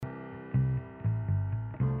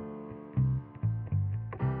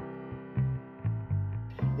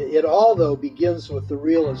It all, though, begins with the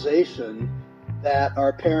realization that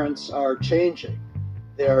our parents are changing.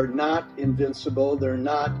 They're not invincible, they're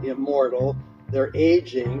not immortal, they're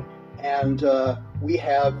aging, and we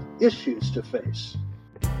have issues to face.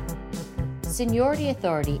 Seniority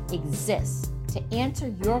Authority exists to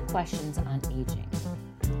answer your questions on aging.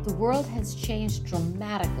 The world has changed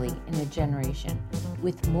dramatically in a generation,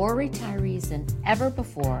 with more retirees than ever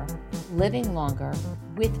before, living longer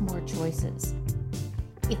with more choices.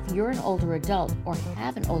 If you're an older adult or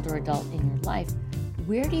have an older adult in your life,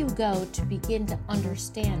 where do you go to begin to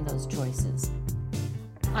understand those choices?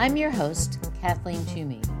 I'm your host, Kathleen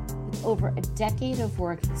Toomey, with over a decade of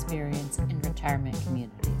work experience in retirement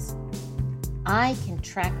communities. I can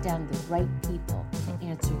track down the right people to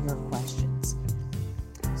answer your questions.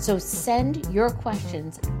 So send your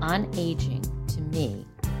questions on aging to me,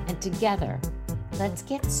 and together, let's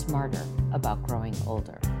get smarter about growing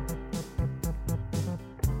older.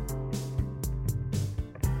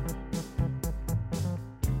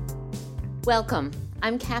 Welcome.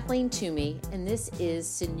 I'm Kathleen Toomey, and this is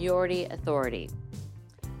Seniority Authority.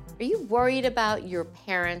 Are you worried about your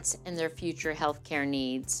parents and their future healthcare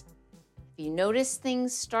needs? Have you noticed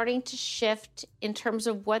things starting to shift in terms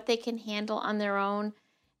of what they can handle on their own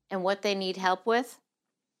and what they need help with?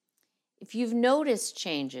 If you've noticed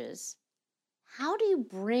changes, how do you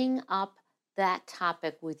bring up that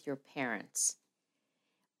topic with your parents?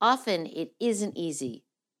 Often it isn't easy,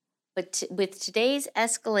 but with today's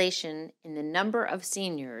escalation in the number of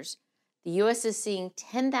seniors, the U.S. is seeing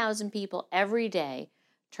 10,000 people every day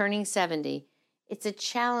turning 70. It's a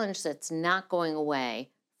challenge that's not going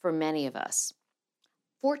away for many of us.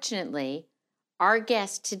 Fortunately, our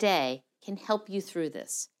guest today can help you through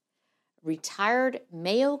this. Retired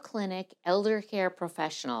Mayo Clinic elder care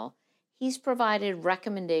professional, he's provided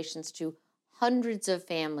recommendations to hundreds of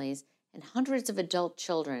families and hundreds of adult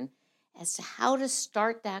children as to how to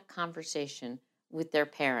start that conversation with their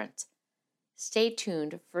parents. Stay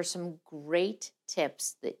tuned for some great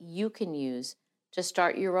tips that you can use to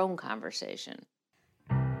start your own conversation.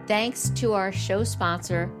 Thanks to our show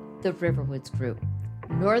sponsor, the Riverwoods Group,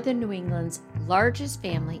 Northern New England's largest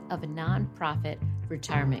family of nonprofit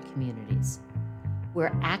retirement communities,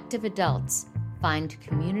 where active adults find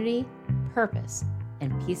community, purpose,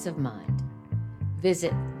 and peace of mind.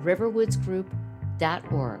 Visit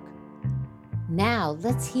riverwoodsgroup.org. Now,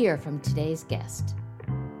 let's hear from today's guest.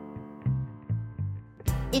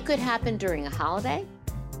 It could happen during a holiday,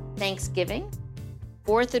 Thanksgiving,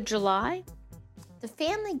 4th of July. The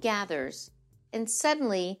family gathers, and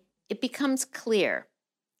suddenly it becomes clear.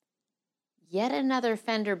 Yet another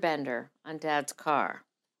fender bender on Dad's car.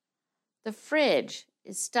 The fridge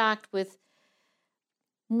is stocked with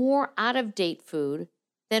more out-of-date food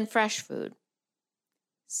than fresh food.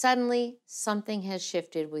 Suddenly, something has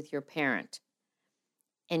shifted with your parent,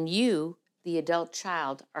 and you, the adult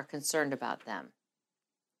child, are concerned about them.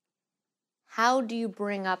 How do you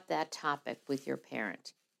bring up that topic with your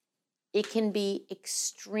parent? It can be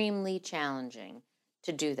extremely challenging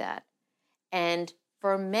to do that. And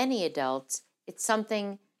for many adults, it's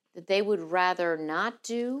something that they would rather not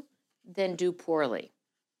do than do poorly.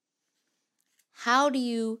 How do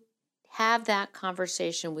you have that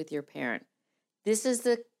conversation with your parent? This is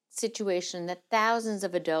the situation that thousands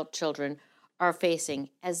of adult children are facing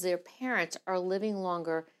as their parents are living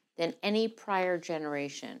longer than any prior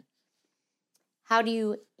generation. How do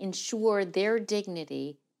you ensure their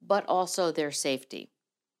dignity, but also their safety?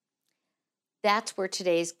 That's where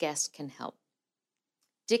today's guest can help.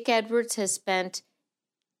 Dick Edwards has spent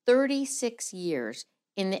 36 years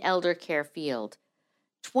in the elder care field,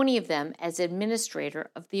 20 of them as administrator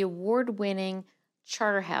of the award-winning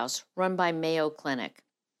Charter House run by Mayo Clinic.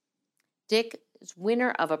 Dick is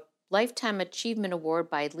winner of a Lifetime Achievement Award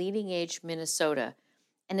by Leading Age Minnesota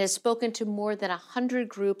and has spoken to more than 100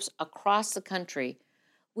 groups across the country,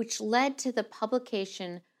 which led to the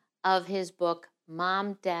publication of his book,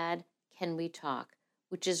 Mom, Dad, Can We Talk,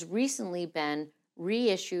 which has recently been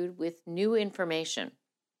reissued with new information.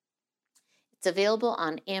 It's available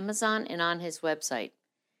on Amazon and on his website.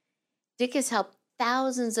 Dick has helped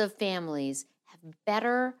thousands of families have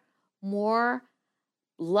better, more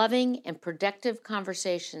loving and productive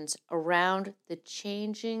conversations around the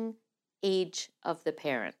changing age of the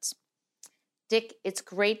parents. Dick, it's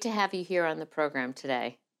great to have you here on the program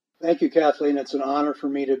today. Thank you, Kathleen. It's an honor for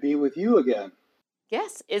me to be with you again.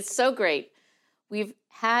 Yes, it's so great. We've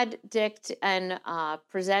had Dick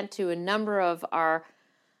present to a number of our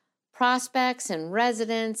prospects and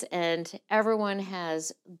residents, and everyone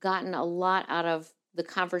has gotten a lot out of the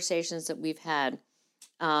conversations that we've had.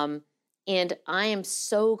 And I am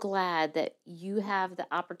so glad that you have the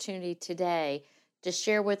opportunity today to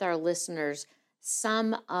share with our listeners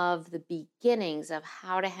some of the beginnings of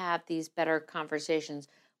how to have these better conversations,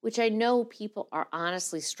 which I know people are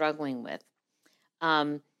honestly struggling with.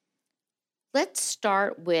 Um, let's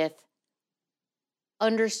start with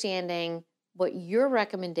understanding what your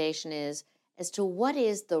recommendation is as to what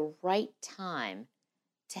is the right time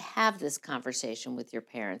to have this conversation with your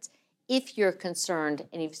parents if you're concerned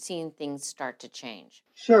and you've seen things start to change.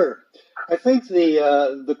 Sure. I think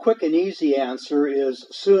the quick and easy answer is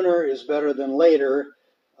sooner is better than later,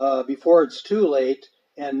 before it's too late,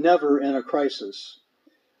 and never in a crisis.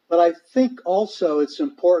 But I think also it's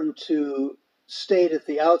important to state at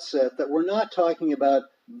the outset that we're not talking about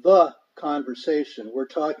the conversation. We're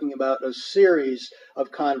talking about a series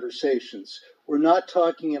of conversations. We're not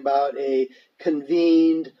talking about a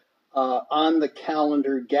convened, on the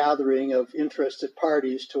calendar gathering of interested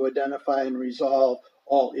parties to identify and resolve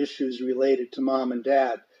all issues related to mom and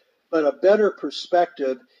dad. But a better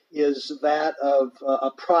perspective is that of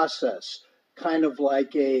a process, kind of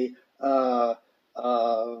like a uh,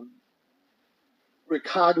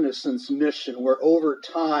 recognizance mission where over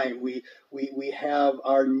time we have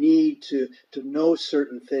our need to know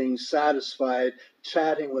certain things satisfied,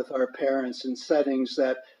 chatting with our parents in settings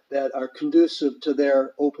that are conducive to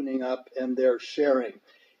their opening up and their sharing.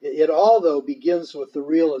 It all, though, begins with the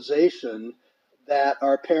realization that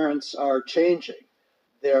our parents are changing.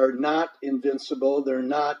 They're not invincible, they're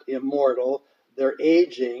not immortal, they're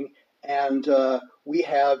aging, and we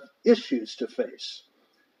have issues to face.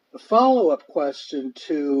 The follow-up question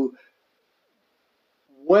to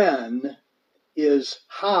when is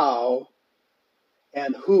how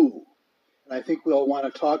and who. And I think we'll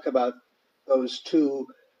want to talk about those two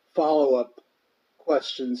follow-up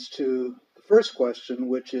questions to the first question,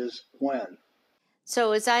 which is when.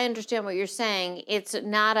 So, as I understand what you're saying, it's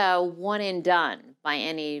not a one and done by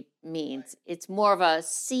any means. It's more of a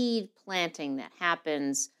seed planting that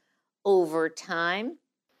happens over time.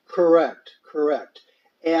 Correct.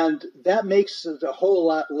 And that makes it a whole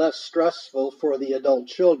lot less stressful for the adult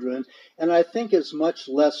children, and I think is much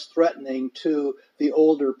less threatening to the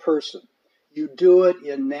older person. You do it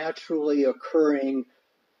in naturally occurring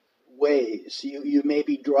ways. You may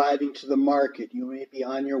be driving to the market. You may be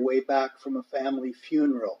on your way back from a family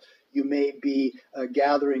funeral. You may be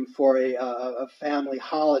gathering for a family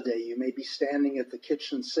holiday. You may be standing at the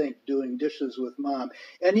kitchen sink doing dishes with mom.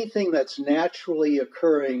 Anything that's naturally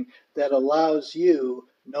occurring that allows you,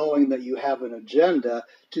 knowing that you have an agenda,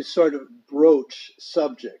 to sort of broach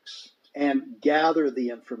subjects and gather the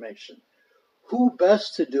information. Who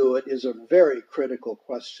best to do it is a very critical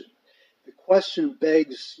question. The question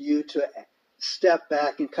begs you to step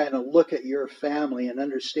back and kind of look at your family and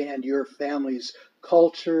understand your family's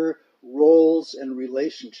culture, roles, and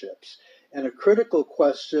relationships. And a critical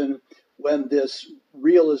question when this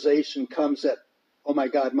realization comes that, oh my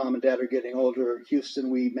God, mom and dad are getting older,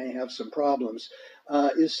 Houston, we may have some problems,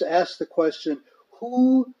 is to ask the question,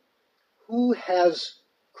 who has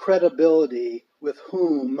credibility with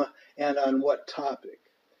whom and on what topic?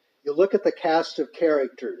 You look at the cast of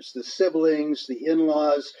characters, the siblings, the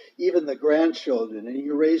in-laws, even the grandchildren, and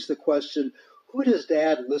you raise the question, who does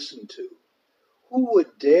dad listen to? Who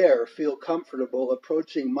would dare feel comfortable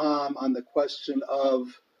approaching mom on the question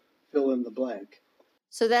of fill in the blank?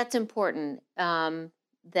 So that's important,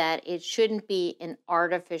 that it shouldn't be an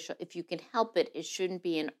artificial, if you can help it, it shouldn't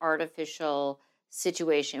be an artificial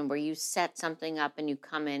situation where you set something up and you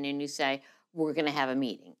come in and you say, we're going to have a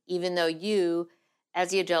meeting, even though you, as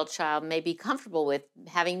the adult child, may be comfortable with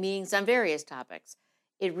having meetings on various topics.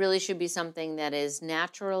 It really should be something that is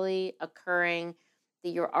naturally occurring, that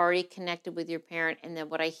you're already connected with your parent. And then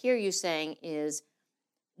what I hear you saying is,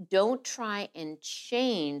 don't try and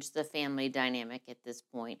change the family dynamic at this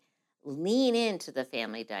point. Lean into the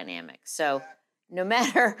family dynamic. So no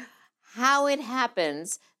matter how it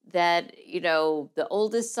happens that, the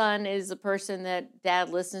oldest son is the person that dad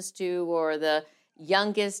listens to, or the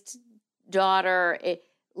youngest daughter,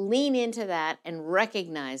 lean into that and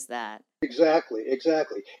recognize that. Exactly.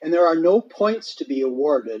 And there are no points to be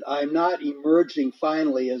awarded. I'm not emerging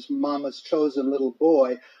finally as mama's chosen little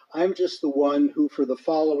boy. I'm just the one who, for the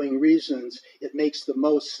following reasons, it makes the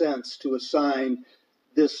most sense to assign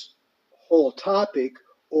this whole topic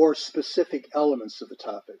or specific elements of the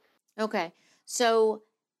topic. Okay. So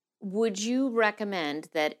would you recommend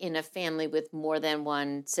that in a family with more than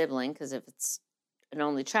one sibling, because if it's an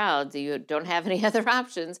only child, you don't have any other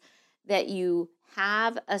options, that you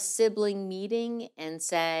have a sibling meeting and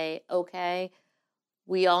say, okay,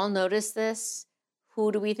 we all notice this.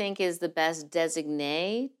 who do we think is the best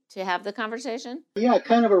designee to have the conversation? Yeah,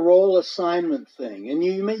 kind of a role assignment thing. And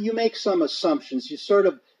you make some assumptions. You sort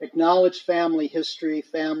of acknowledge family history,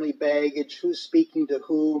 family baggage, who's speaking to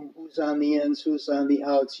whom, who's on the ins, who's on the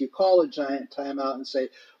outs. You call a giant timeout and say,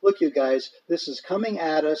 look, you guys, this is coming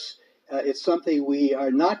at us. It's something we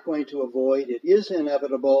are not going to avoid. It is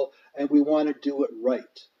inevitable, and we want to do it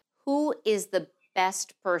right. Who is the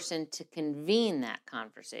best person to convene that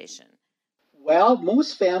conversation? Well,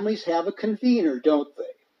 most families have a convener, don't they?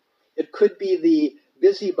 It could be the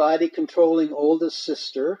busybody controlling oldest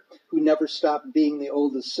sister who never stopped being the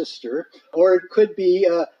oldest sister, or it could be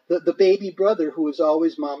the baby brother who is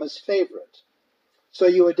always mama's favorite. So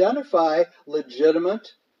you identify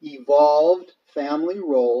legitimate, evolved family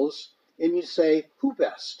roles, and you say, who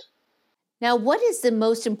best? Now, what is the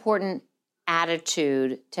most important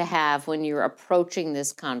attitude to have when you're approaching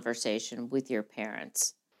this conversation with your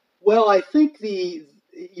parents? Well, I think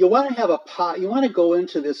you want to have you want to go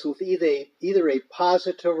into this with either a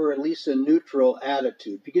positive or at least a neutral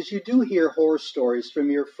attitude, because you do hear horror stories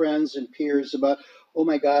from your friends and peers about, oh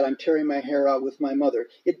my God, I'm tearing my hair out with my mother.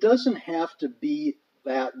 It doesn't have to be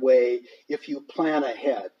that way if you plan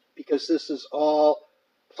ahead, because this is all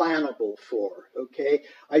plannable for, okay?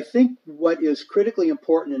 I think what is critically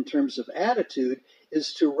important in terms of attitude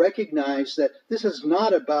is to recognize that this is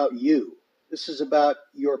not about you. This is about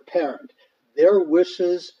your parent, their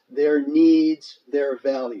wishes, their needs, their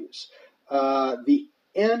values. The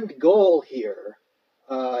end goal here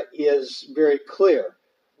is very clear.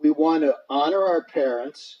 We want to honor our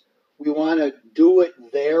parents. We want to do it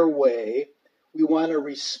their way. We want to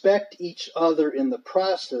respect each other in the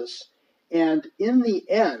process. And in the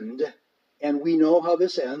end, and we know how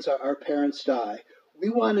this ends, our parents die, we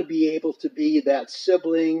want to be able to be that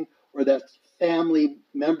sibling or that family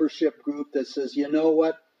membership group that says, you know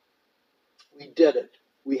what, we did it.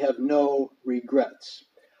 We have no regrets.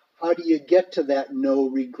 How do you get to that no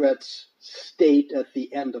regrets state at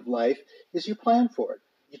the end of life? Is you plan for it.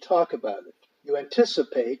 You talk about it. You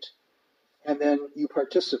anticipate, and then you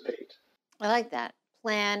participate. I like that.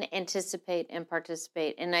 Plan, anticipate, and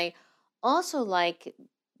participate. And I also like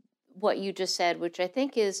what you just said, which I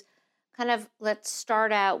think is kind of, let's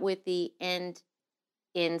start out with the end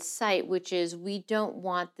in sight, which is we don't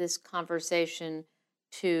want this conversation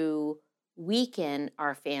to weaken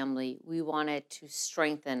our family. We want it to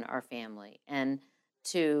strengthen our family. And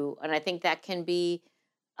I think that can be,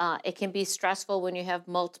 it can be stressful when you have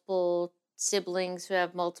multiple siblings who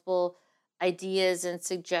have multiple ideas and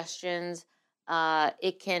suggestions.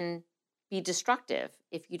 It can be destructive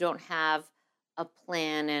if you don't have a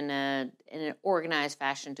plan and in an organized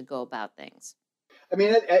fashion to go about things. I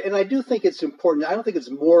mean, and I do think it's important. I don't think it's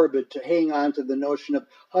morbid to hang on to the notion of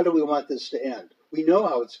how do we want this to end? We know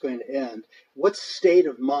how it's going to end. What state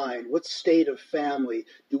of mind, what state of family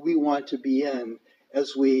do we want to be in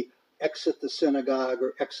as we exit the synagogue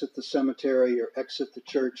or exit the cemetery or exit the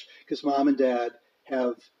church because mom and dad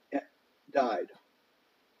have died?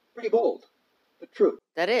 Pretty bold, but true.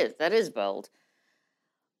 That is bold.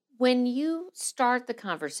 When you start the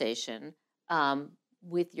conversation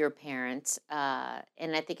with your parents,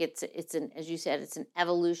 and I think it's an, as you said, it's an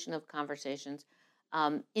evolution of conversations.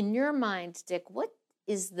 In your mind, Dick, what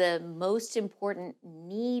is the most important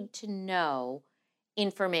need to know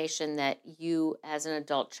information that you as an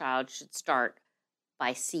adult child should start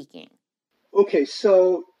by seeking? Okay,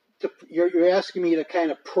 so you're asking me to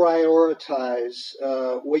kind of prioritize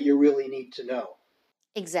what you really need to know.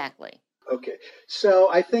 Exactly. Okay, so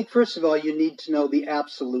I think first of all, you need to know the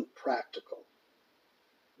absolute practical.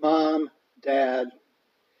 Mom, Dad,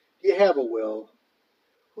 do you have a will?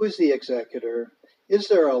 Who's the executor? Is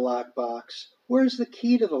there a lockbox? Where's the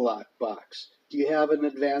key to the lockbox? Do you have an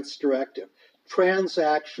advance directive?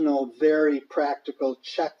 Transactional, very practical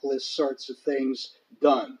checklist sorts of things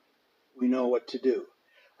done. We know what to do.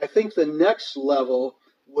 I think the next level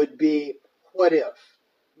would be, what if?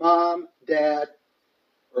 Mom, Dad,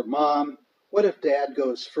 or Mom, what if Dad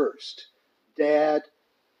goes first? Dad,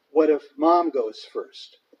 what if Mom goes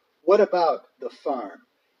first? What about the farm?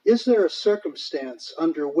 Is there a circumstance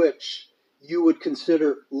under which you would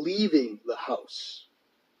consider leaving the house?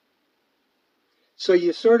 So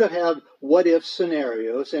you sort of have what-if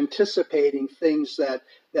scenarios, anticipating things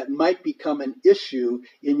that might become an issue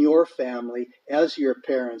in your family as your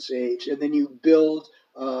parents age, and then you build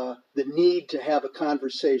the need to have a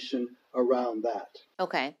conversation around that.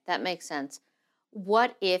 Okay, that makes sense.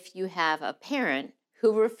 What if you have a parent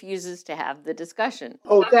who refuses to have the discussion?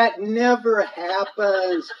 Oh, that never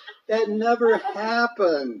happens. That never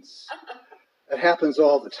happens. It happens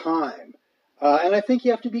all the time. And I think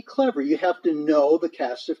you have to be clever. You have to know the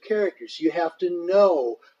cast of characters. You have to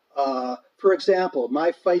know, for example,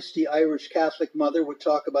 my feisty Irish Catholic mother would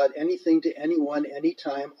talk about anything to anyone,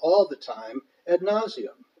 anytime, all the time, ad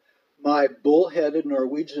nauseum. My bullheaded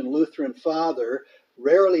Norwegian Lutheran father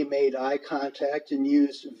rarely made eye contact and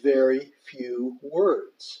used very few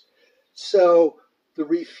words. So the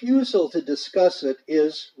refusal to discuss it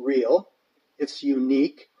is real, it's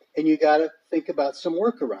unique, and you got to think about some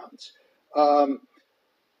workarounds. Um,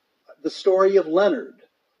 the story of Leonard.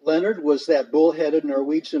 Leonard was that bullheaded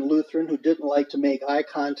Norwegian Lutheran who didn't like to make eye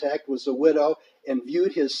contact, was a widow, and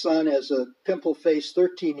viewed his son as a pimple-faced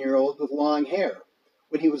 13-year-old with long hair,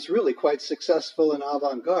 when he was really quite successful and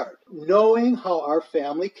avant-garde. Knowing how our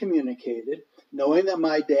family communicated, knowing that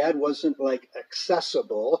my dad wasn't like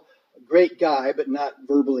accessible, a great guy, but not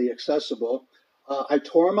verbally accessible, I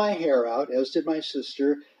tore my hair out, as did my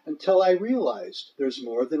sister, until I realized there's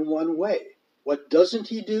more than one way. What doesn't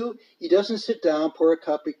he do? He doesn't sit down, pour a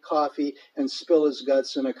cup of coffee, and spill his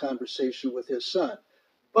guts in a conversation with his son.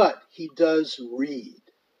 But he does read.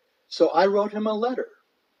 So I wrote him a letter,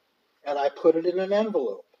 and I put it in an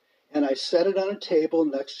envelope, and I set it on a table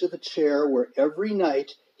next to the chair where every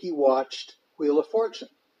night he watched Wheel of Fortune.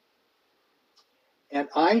 And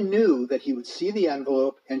I knew that he would see the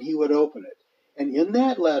envelope and he would open it. And in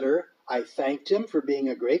that letter, I thanked him for being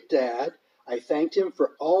a great dad. I thanked him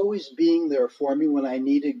for always being there for me when I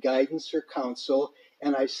needed guidance or counsel.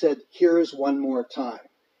 And I said, here is one more time.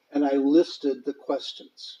 And I listed the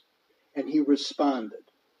questions. And he responded.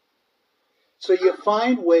 So you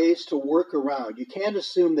find ways to work around. You can't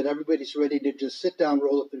assume that everybody's ready to just sit down,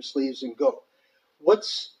 roll up their sleeves, and go.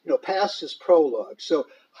 Past is prologue. So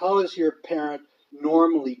how has your parent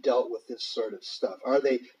normally dealt with this sort of stuff? Are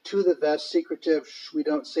they to the vest, secretive, we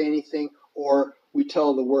don't say anything, or we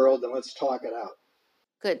tell the world and let's talk it out?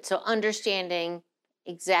 Good. So understanding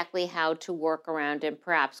exactly how to work around and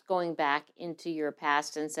perhaps going back into your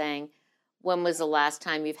past and saying, when was the last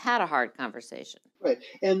time you've had a hard conversation? Right.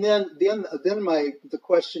 And then the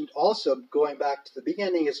question also, going back to the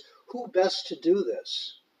beginning, is who best to do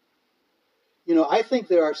this? I think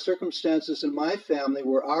there are circumstances in my family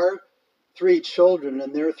where our 3 children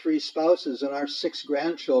and their 3 spouses and our 6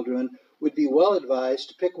 grandchildren would be well advised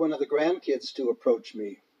to pick one of the grandkids to approach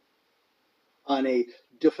me on a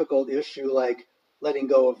difficult issue like letting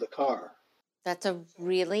go of the car. That's a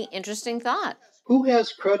really interesting thought. Who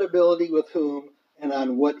has credibility with whom and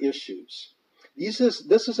on what issues? This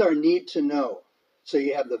is our need to know. So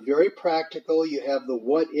you have the very practical, you have the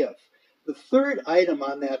what if. The third item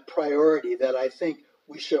on that priority that I think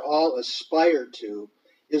we should all aspire to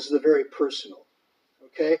is the very personal.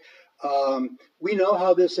 Okay? We know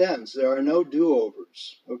how this ends. There are no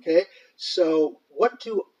do-overs. Okay? So what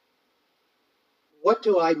do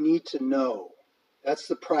I need to know? That's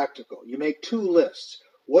the practical. You make 2 lists.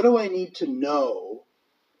 What do I need to know?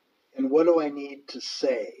 And what do I need to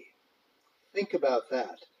say? Think about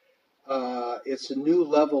that. It's a new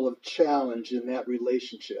level of challenge in that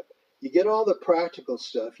relationship. You get all the practical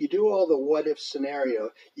stuff. You do all the what-if scenario.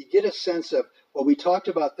 You get a sense of, well, we talked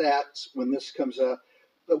about that when this comes up,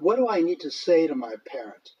 but what do I need to say to my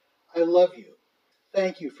parent? I love you.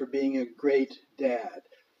 Thank you for being a great dad.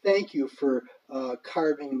 Thank you for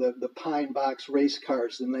carving the pine box race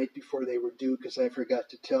cars the night before they were due because I forgot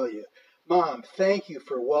to tell you. Mom, thank you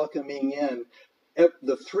for welcoming in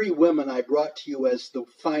the 3 women I brought to you as the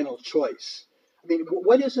final choice. I mean,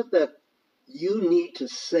 what is it that you need to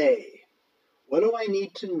say? What do I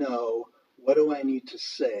need to know? What do I need to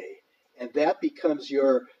say? And that becomes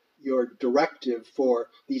your directive for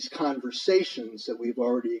these conversations that we've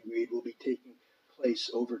already agreed will be taking place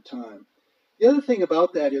over time. The other thing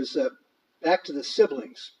about that is back to the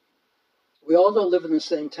siblings. We all don't live in the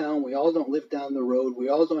same town. We all don't live down the road. We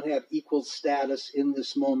all don't have equal status in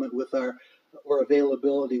this moment or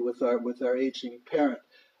availability with our aging parent.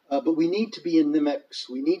 But we need to be in the mix.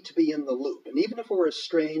 We need to be in the loop. And even if we're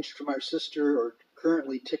estranged from our sister or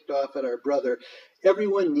currently ticked off at our brother,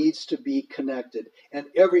 everyone needs to be connected, and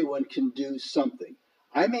everyone can do something.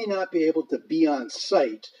 I may not be able to be on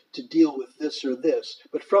site to deal with this or this,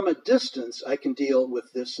 but from a distance, I can deal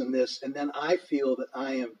with this, and then I feel that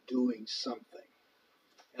I am doing something,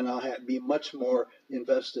 and I'll be much more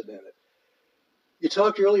invested in it. You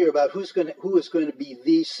talked earlier about who is going to be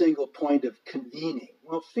the single point of convening.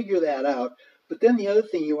 Well, figure that out. But then the other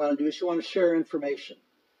thing you want to do is you want to share information.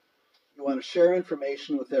 You want to share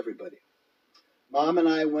information with everybody. Mom and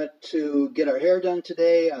I went to get our hair done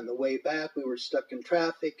today. On the way back, we were stuck in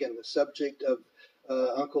traffic, and the subject of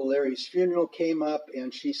Uncle Larry's funeral came up,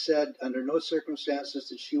 and she said under no circumstances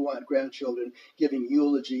did she want grandchildren giving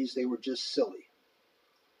eulogies. They were just silly.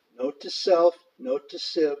 Note to self, note to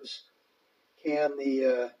sibs, can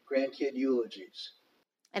the grandkid eulogies.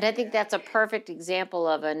 And I think that's a perfect example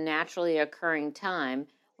of a naturally occurring time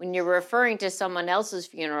when you're referring to someone else's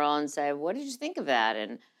funeral and say, "What did you think of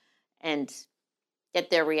that?" and get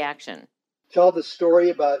their reaction. Tell the story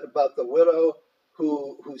about the widow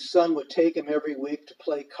whose son would take him every week to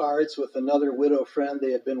play cards with another widow friend.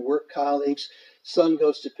 They had been work colleagues. Son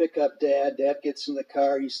goes to pick up Dad. Dad gets in the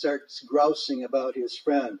car. He starts grousing about his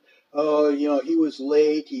friend. Oh, he was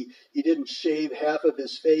late. He didn't shave half of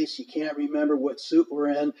his face. He can't remember what suit we're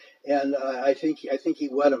in, and I think he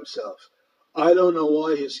wet himself. I don't know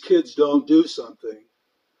why his kids don't do something.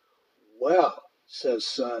 Well, says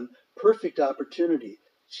son, perfect opportunity.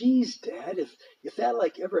 Geez, Dad, if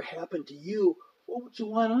that ever happened to you, what would you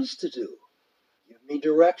want us to do? Give me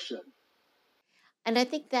direction. And I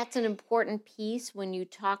think that's an important piece when you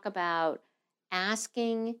talk about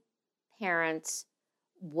asking parents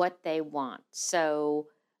what they want. So,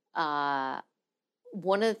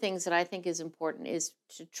 one of the things that I think is important is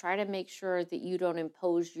to try to make sure that you don't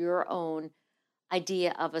impose your own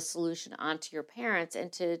idea of a solution onto your parents,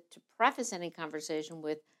 and to preface any conversation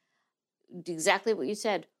with exactly what you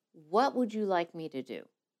said. What would you like me to do?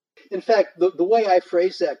 In fact, the way I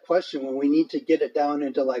phrase that question, when we need to get it down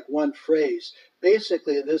into one phrase,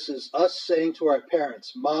 basically this is us saying to our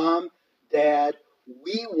parents, Mom, Dad,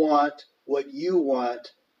 we want what you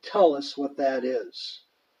want. Tell us what that is.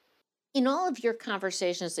 In all of your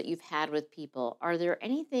conversations that you've had with people, are there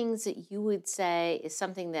any things that you would say is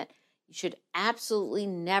something that you should absolutely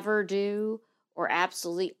never do or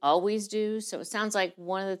absolutely always do? So it sounds like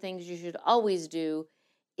one of the things you should always do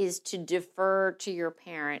is to defer to your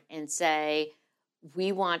parent and say,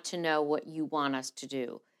 we want to know what you want us to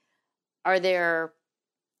do. Are there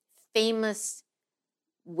famous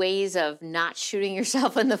ways of not shooting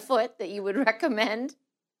yourself in the foot that you would recommend?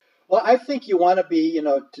 Well, I think you want to be,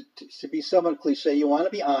 to be somewhat cliche, you want to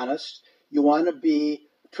be honest. You want to be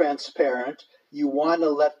transparent. You want to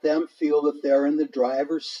let them feel that they're in the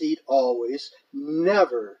driver's seat always.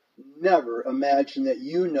 Never, never imagine that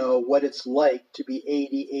you know what it's like to be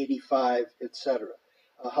 80, 85, etc.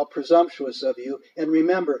 How presumptuous of you. And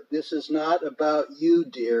remember, this is not about you,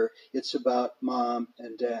 dear. It's about Mom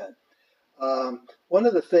and Dad. One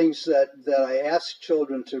of the things that I ask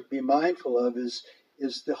children to be mindful of is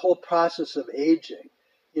the whole process of aging.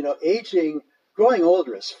 Aging, growing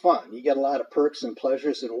older is fun. You get a lot of perks and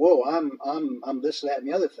pleasures, and whoa, I'm this, that, and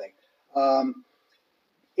the other thing.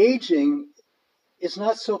 Aging is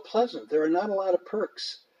not so pleasant. There are not a lot of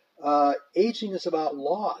perks. Aging is about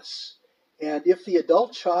loss. And if the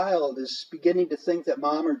adult child is beginning to think that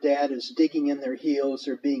Mom or Dad is digging in their heels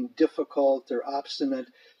or being difficult or obstinate,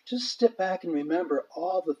 just step back and remember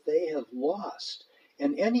all that they have lost.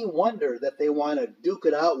 And any wonder that they want to duke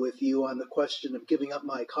it out with you on the question of giving up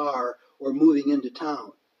my car or moving into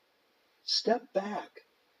town. Step back,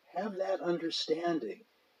 have that understanding,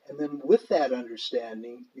 and then with that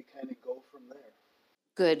understanding, you kind of go from there.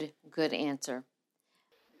 Good answer.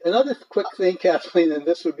 Another quick thing, Kathleen, and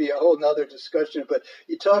this would be a whole nother discussion, but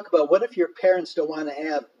you talk about what if your parents don't want to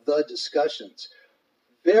have the discussions.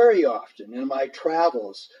 Very often in my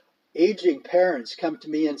travels, aging parents come to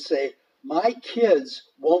me and say, my kids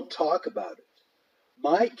won't talk about it.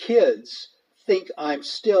 My kids think I'm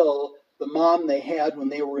still the mom they had when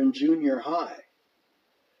they were in junior high.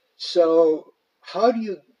 So how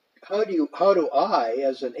do I,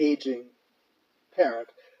 as an aging parent,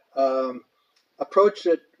 approach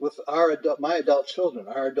it with my adult children,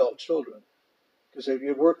 our adult children? Because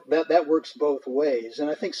that works both ways, and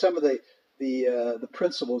I think some of the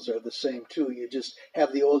principles are the same too. You just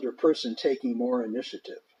have the older person taking more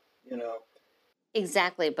initiative.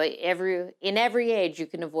 Exactly, but in every age you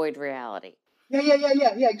can avoid reality. Yeah,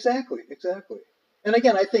 exactly. And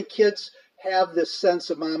again, I think kids have this sense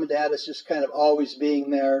of Mom and Dad as just kind of always being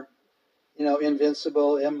there,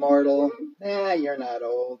 invincible, immortal. You're not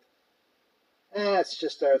old. It's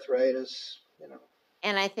just arthritis,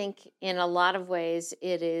 And I think in a lot of ways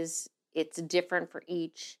it's different for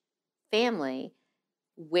each family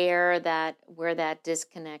where that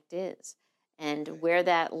disconnect is and where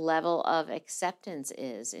that level of acceptance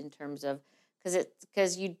is in terms of,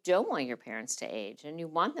 because you don't want your parents to age and you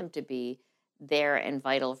want them to be there and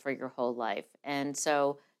vital for your whole life. And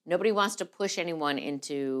so nobody wants to push anyone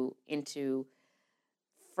into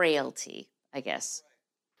frailty, I guess.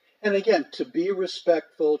 And again, to be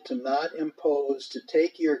respectful, to not impose, to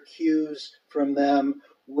take your cues from them,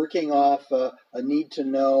 working off a need to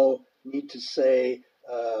know, need to say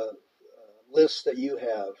lists that you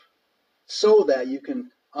have so that you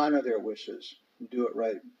can honor their wishes and do it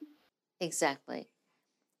right. Exactly.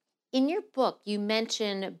 In your book, you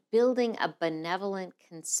mention building a benevolent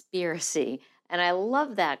conspiracy, and I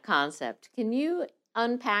love that concept. Can you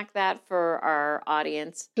unpack that for our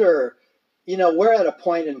audience? Sure. We're at a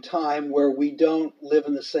point in time where we don't live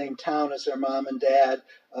in the same town as our mom and dad.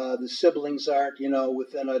 The siblings aren't,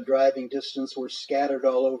 within a driving distance. We're scattered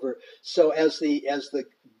all over. So as the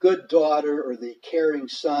good daughter or the caring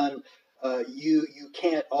son, you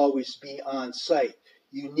can't always be on site.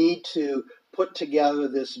 You need to put together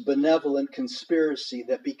this benevolent conspiracy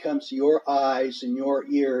that becomes your eyes and your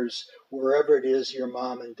ears wherever it is your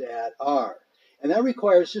mom and dad are. And that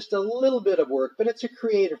requires just a little bit of work, but it's a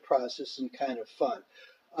creative process and kind of fun.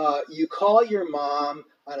 You call your mom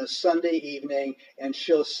on a Sunday evening, and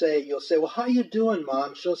you'll say, "Well, how you doing,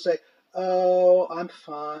 Mom?" She'll say, "Oh, I'm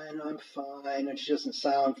fine, and she doesn't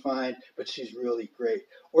sound fine, but she's really great.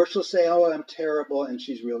 Or she'll say, "Oh, I'm terrible," and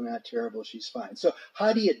she's really not terrible, she's fine. So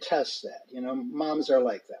how do you test that? Moms are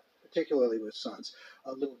like that, particularly with sons.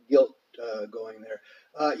 A little guilt going there.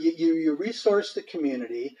 You resource the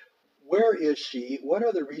community. Where is she? What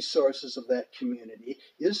are the resources of that community?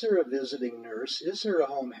 Is there a visiting nurse? Is there a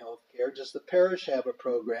home health care? Does the parish have a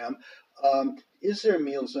program? Is there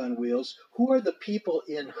Meals on Wheels? Who are the people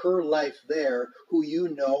in her life there who you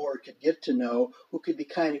know or could get to know, who could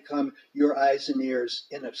become your eyes and ears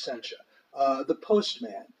in absentia? The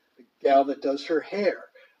postman, the gal that does her hair,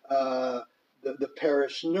 the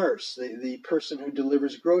parish nurse, the person who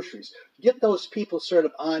delivers groceries. Get those people sort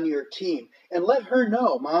of on your team and let her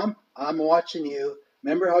know, Mom, I'm watching you.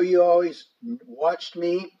 Remember how you always watched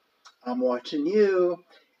me? I'm watching you.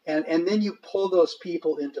 And then you pull those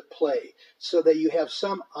people into play so that you have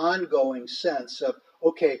some ongoing sense of,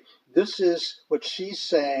 okay, this is what she's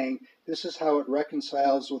saying. This is how it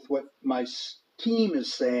reconciles with what my team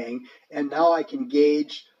is saying. And now I can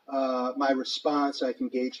gauge my response. I can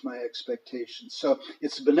gauge my expectations. So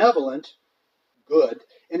it's benevolent, good,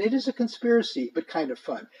 and it is a conspiracy, but kind of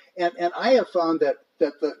fun. And I have found that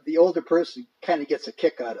the older person kind of gets a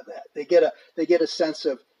kick out of that. They get a sense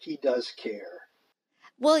of he does care.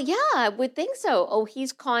 Well, yeah, I would think so. Oh,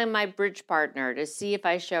 he's calling my bridge partner to see if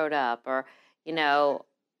I showed up, or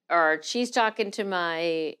she's talking to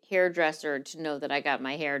my hairdresser to know that I got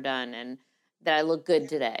my hair done and that I look good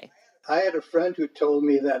today. I had a friend who told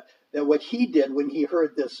me that what he did when he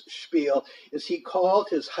heard this spiel is he called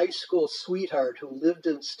his high school sweetheart who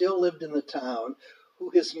still lived in the town, who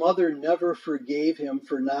his mother never forgave him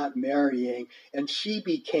for not marrying, and she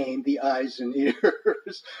became the eyes and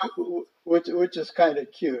ears, which is kind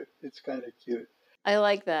of cute. It's kind of cute. I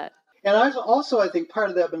like that. And I think part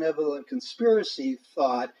of that benevolent conspiracy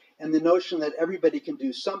thought and the notion that everybody can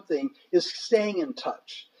do something is staying in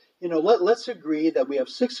touch. Let's agree that we have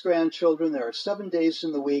 6 grandchildren. There are 7 days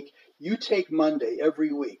in the week. You take Monday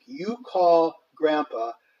every week. You call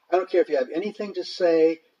Grandpa. I don't care if you have anything to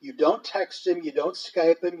say. You don't text him. You don't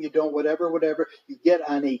Skype him. You don't whatever. You get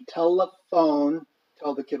on a telephone.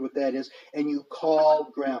 Tell the kid what that is. And you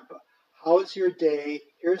call Grandpa. How is your day?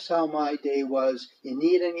 Here's how my day was. You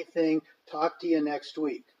need anything? Talk to you next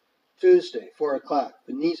week. Tuesday, 4 o'clock.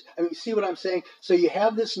 See what I'm saying? So you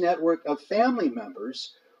have this network of family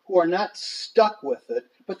members who are not stuck with it,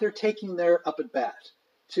 but they're taking their up at bat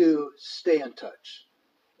to stay in touch.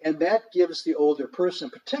 And that gives the older person,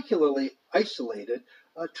 particularly isolated,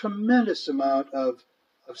 a tremendous amount of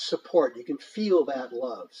support. You can feel that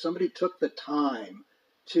love. Somebody took the time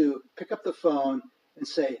to pick up the phone and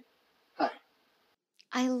say, hi.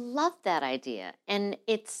 I love that idea. And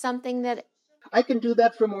it's something that I can do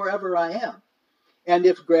that from wherever I am. And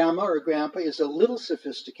if Grandma or Grandpa is a little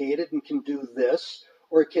sophisticated and can do this,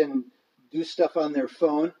 or can do stuff on their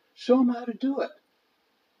phone, show them how to do it.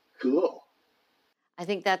 Cool. I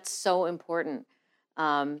think that's so important,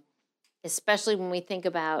 especially when we think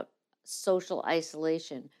about social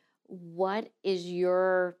isolation. What is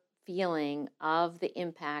your feeling of the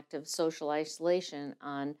impact of social isolation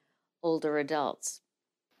on older adults?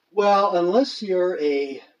 Well, unless you're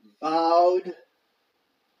a vowed,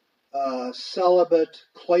 celibate,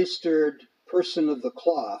 cloistered person of the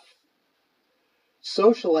cloth,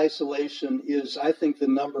 social isolation is, I think, the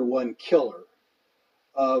number one killer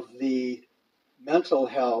of the mental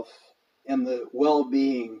health and the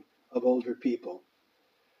well-being of older people.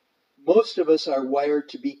 Most of us are wired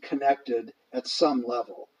to be connected at some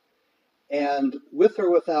level. And with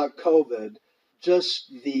or without COVID,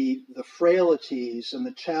 just the frailties and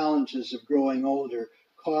the challenges of growing older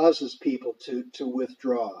causes people to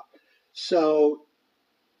withdraw. So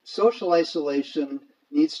social isolation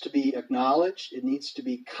needs to be acknowledged. It needs to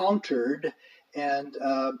be countered and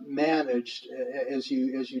managed as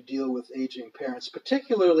you deal with aging parents,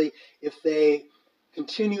 particularly if they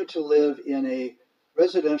continue to live in a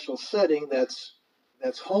residential setting that's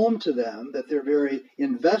home to them, that they're very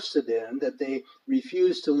invested in, that they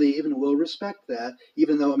refuse to leave and will respect that,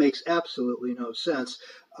 even though it makes absolutely no sense.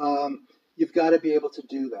 You've got to be able to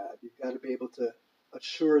do that. You've got to be able to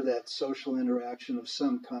assure that social interaction of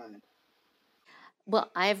some kind. Well,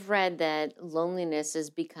 I've read that loneliness has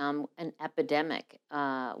become an epidemic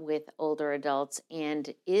with older adults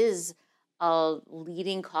and is a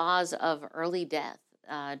leading cause of early death.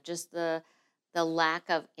 Just the lack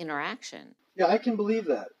of interaction. Yeah, I can believe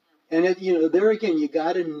that. And there again, you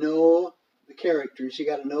got to know the characters. You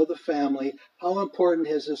got to know the family. How important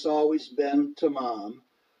has this always been to mom,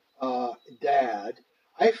 dad?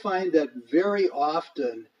 I find that very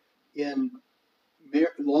often in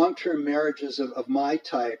long-term marriages of my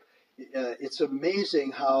type, it's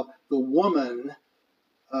amazing how the woman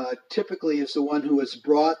typically is the one who has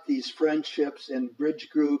brought these friendships and bridge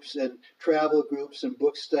groups and travel groups and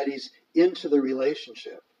book studies into the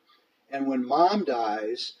relationship. And when mom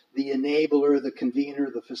dies, the enabler, the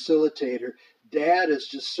convener, the facilitator, dad is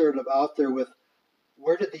just sort of out there with,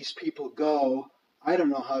 where did these people go? I don't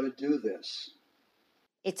know how to do this.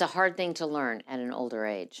 It's a hard thing to learn at an older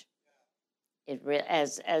age.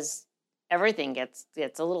 As everything gets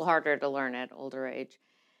a little harder to learn at older age.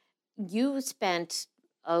 You spent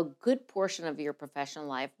a good portion of your professional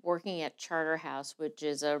life working at Charterhouse, which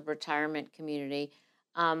is a retirement community.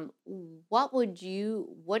 What do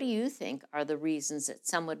you think are the reasons that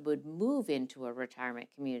someone would move into a retirement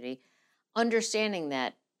community, understanding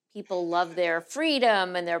that people love their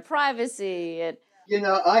freedom and their privacy? And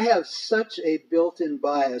I have such a built-in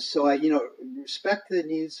bias, so I respect the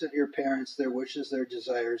needs of your parents, their wishes, their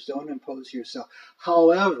desires. Don't impose yourself.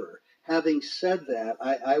 However, having said that,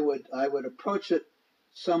 I would approach it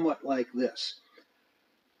somewhat like this.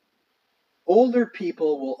 Older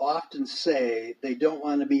people will often say they don't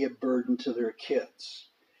want to be a burden to their kids.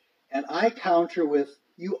 And I counter with,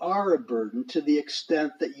 you are a burden to the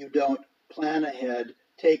extent that you don't plan ahead,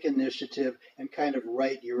 take initiative, and kind of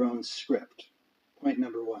write your own script. Point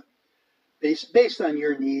number one, based on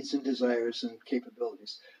your needs and desires and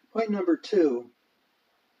capabilities. Point number two,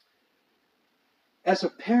 as a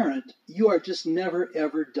parent, you are just never,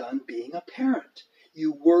 ever done being a parent.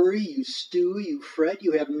 You worry, you stew, you fret,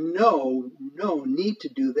 you have no need to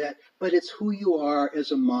do that, but it's who you are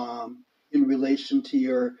as a mom in relation to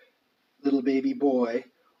your little baby boy,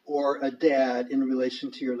 or a dad in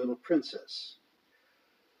relation to your little princess.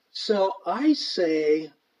 So I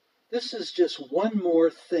say, this is just one more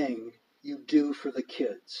thing you do for the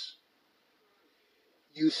kids.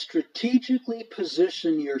 You strategically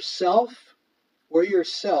position yourself or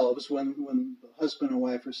yourselves, when the husband and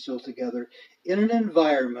wife are still together, in an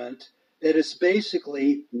environment that is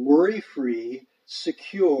basically worry-free,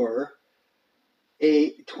 secure,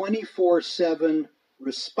 a 24/7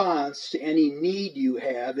 response to any need you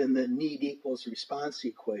have in the need equals response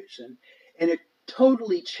equation, and it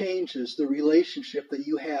totally changes the relationship that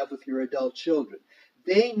you have with your adult children.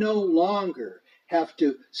 They no longer have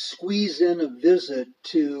to squeeze in a visit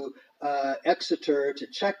to Exeter to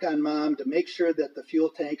check on mom, to make sure that the fuel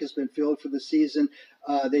tank has been filled for the season.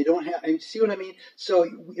 They don't have, and see what I mean? So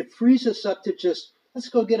it frees us up to just, let's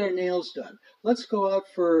go get our nails done. Let's go out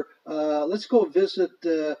let's go visit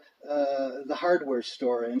the hardware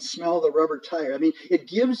store and smell the rubber tire. I mean, it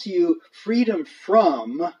gives you freedom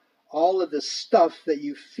from all of the stuff that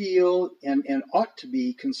you feel and ought to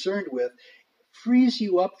be concerned with, frees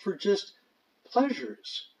you up for just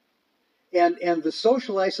pleasures. And the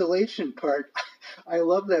social isolation part, I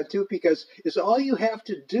love that too, because it's all you have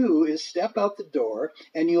to do is step out the door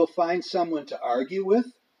and you'll find someone to argue with,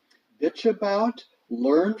 bitch about,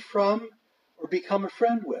 learn from, or become a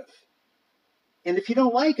friend with. And if you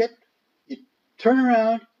don't like it, you turn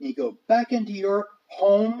around and you go back into your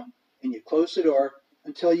home and you close the door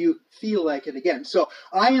until you feel like it again. So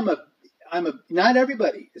I'm not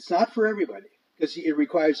everybody. It's not for everybody, because it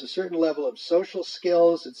requires a certain level of social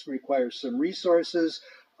skills. It requires some resources.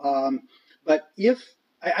 But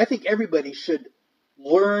I think everybody should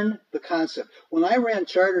learn the concept. When I ran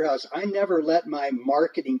Charterhouse, I never let my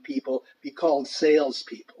marketing people be called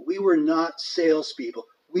salespeople. We were not salespeople.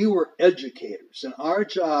 We were educators. And our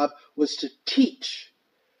job was to teach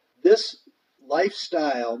this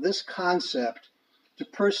lifestyle, this concept, to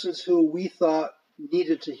persons who we thought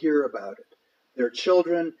needed to hear about it, their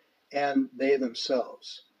children and they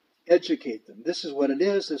themselves. Educate them. This is what it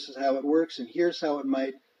is, this is how it works, and here's how it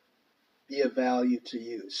might be of value to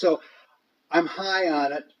you. So I'm high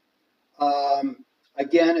on it.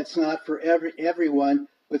 Again, it's not for everyone,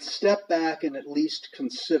 but step back and at least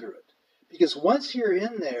consider it. Because once you're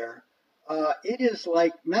in there, it is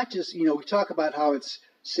like not just, we talk about how it's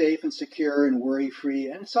safe and secure and worry free,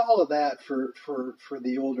 and it's all of that for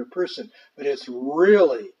the older person, but it's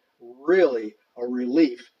really, really a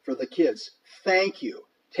relief for the kids. Thank you.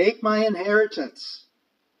 Take my inheritance.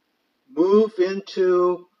 Move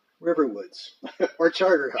into Riverwoods or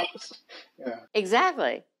Charterhouse. Yeah.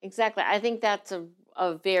 Exactly. Exactly. I think that's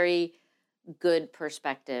a very good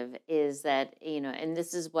perspective, is that, and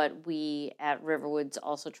this is what we at Riverwoods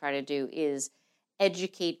also try to do, is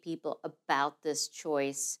educate people about this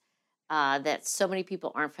choice that so many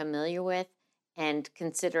people aren't familiar with, and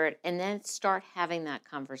consider it, and then start having that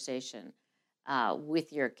conversation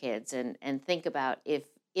with your kids, and think about,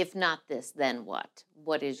 if not this, then what?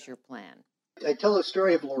 What is your plan? I tell the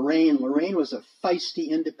story of Lorraine. Lorraine was a feisty,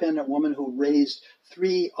 independent woman who raised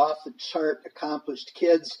 3 off-the-chart accomplished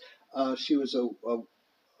kids. She was a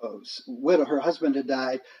widow. Her husband had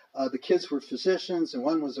died. The kids were physicians, and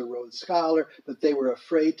one was a Rhodes Scholar, but they were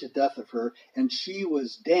afraid to death of her, and she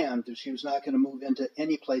was damned if she was not going to move into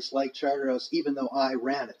any place like Charterhouse, even though I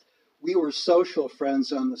ran it. We were social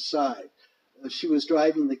friends on the side. She was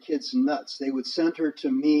driving the kids nuts. They would send her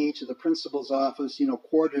to me, to the principal's office,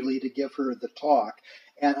 quarterly to give her the talk.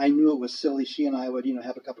 And I knew it was silly. She and I would,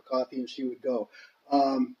 have a cup of coffee and she would go.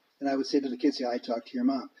 And I would say to the kids, yeah, I talked to your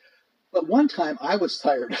mom. But one time I was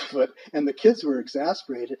tired of it and the kids were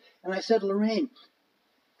exasperated. And I said, Lorraine,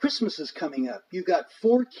 Christmas is coming up. You got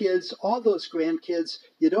 4 kids, all those grandkids.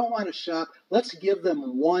 You don't want to shop. Let's give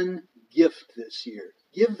them one gift this year.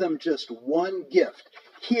 Give them just one gift.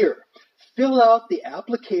 Here, fill out the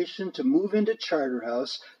application to move into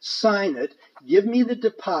Charterhouse, sign it, give me the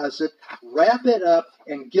deposit, wrap it up,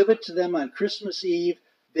 and give it to them on Christmas Eve.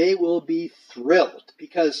 They will be thrilled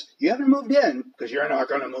because you haven't moved in, because you're not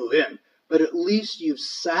going to move in, but at least you've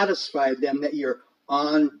satisfied them that you're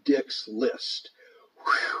on Dick's list.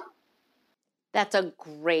 Whew. That's a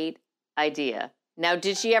great idea. Now,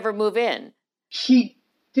 did she ever move in? She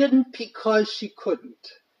didn't because she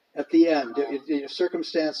couldn't. At the end,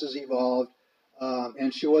 circumstances evolved,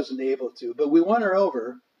 and she wasn't able to. But we won her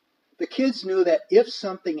over. The kids knew that if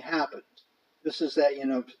something happened, this is that,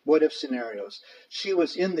 what if scenarios. She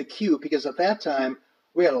was in the queue because at that time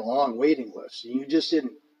we had a long waiting list. You just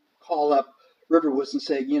didn't call up Riverwoods and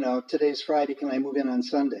say, today's Friday, can I move in on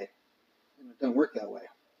Sunday? It doesn't work that way.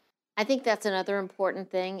 I think that's another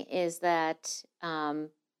important thing, is that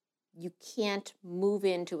you can't move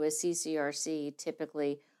into a CCRC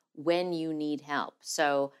typically when you need help.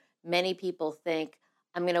 So many people think,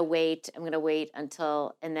 I'm going to wait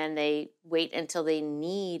until, and then they wait until they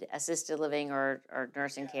need assisted living or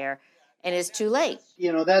nursing care, and it's too late.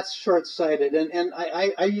 That's short-sighted, and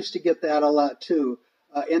I used to get that a lot too.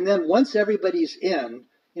 And then once everybody's in,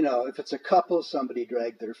 if it's a couple, somebody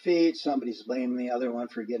dragged their feet, somebody's blaming the other one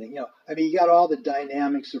for getting, you got all the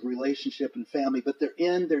dynamics of relationship and family, but they're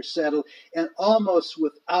in, they're settled, and almost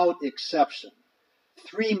without exception,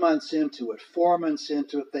 3 months into it, 4 months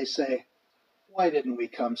into it, they say, why didn't we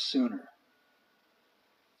come sooner?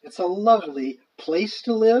 It's a lovely place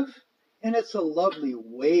to live, and it's a lovely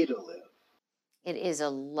way to live. It is a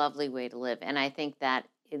lovely way to live. And I think that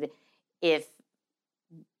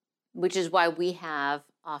which is why we have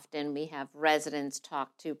residents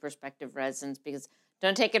talk to prospective residents, because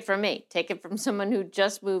don't take it from me, take it from someone who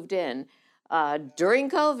just moved in during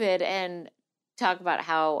COVID, and talk about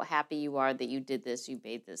how happy you are that you did this, you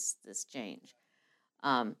made this change.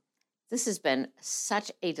 This has been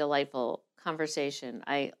such a delightful conversation.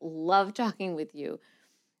 I love talking with you.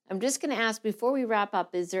 I'm just going to ask, before we wrap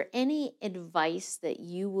up, is there any advice that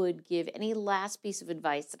you would give, any last piece of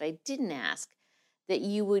advice that I didn't ask, that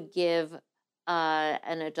you would give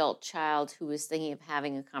an adult child who is thinking of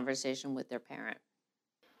having a conversation with their parent?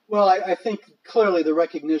 Well, I think clearly the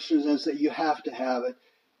recognition is that you have to have it.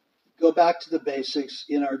 Go back to the basics.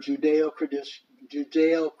 In our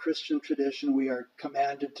Judeo-Christian tradition, we are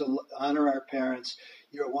commanded to honor our parents.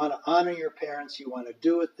 You want to honor your parents. You want to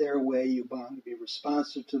do it their way. You want to be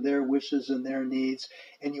responsive to their wishes and their needs.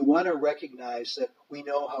 And you want to recognize that we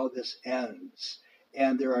know how this ends.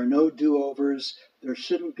 And there are no do-overs. There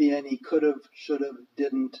shouldn't be any could-have, should-have,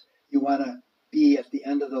 didn't. You want to be at the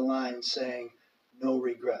end of the line saying, no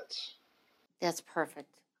regrets. That's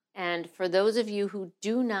perfect. And for those of you who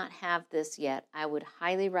do not have this yet, I would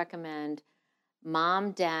highly recommend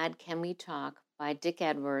Mom, Dad, Can We Talk by Dick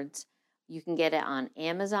Edwards. You can get it on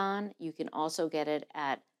Amazon. You can also get it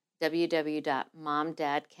at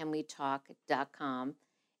www.momdadcanwetalk.com.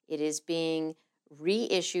 It is being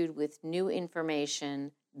reissued with new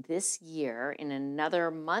information this year in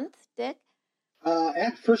another month, Dick.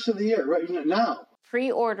 At first of the year, right now.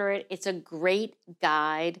 Pre-order it. It's a great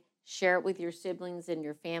guide. Share it with your siblings and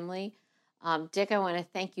your family. Dick, I want to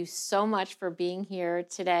thank you so much for being here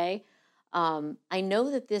today. I know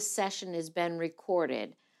that this session has been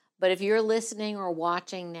recorded, but if you're listening or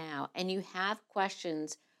watching now and you have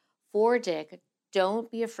questions for Dick, don't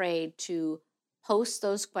be afraid to post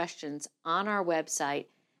those questions on our website,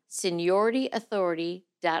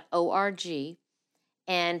 seniorityauthority.org,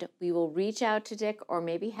 and we will reach out to Dick or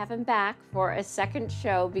maybe have him back for a second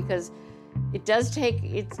show, because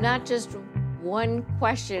it's not just one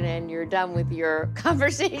question and you're done with your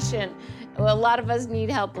conversation. A lot of us need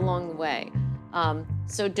help along the way.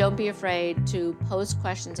 So don't be afraid to post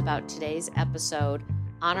questions about today's episode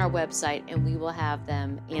on our website, and we will have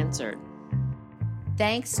them answered.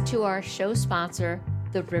 Thanks to our show sponsor,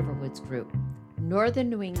 the Riverwoods Group, Northern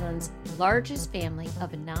New England's largest family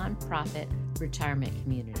of nonprofit retirement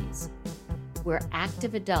communities, where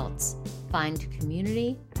active adults find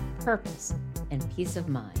community, purpose, and peace of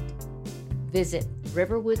mind. Visit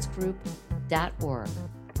riverwoodsgroup.org.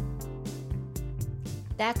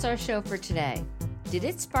 That's our show for today. Did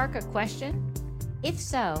it spark a question? If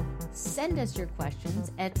so, send us your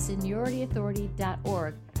questions at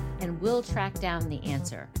seniorityauthority.org and we'll track down the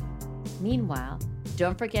answer. Meanwhile,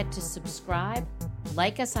 don't forget to subscribe,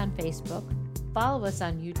 like us on Facebook, follow us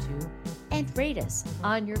on YouTube, and rate us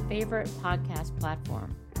on your favorite podcast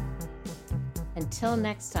platform. Until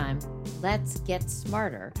next time, let's get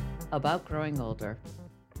smarter about growing older.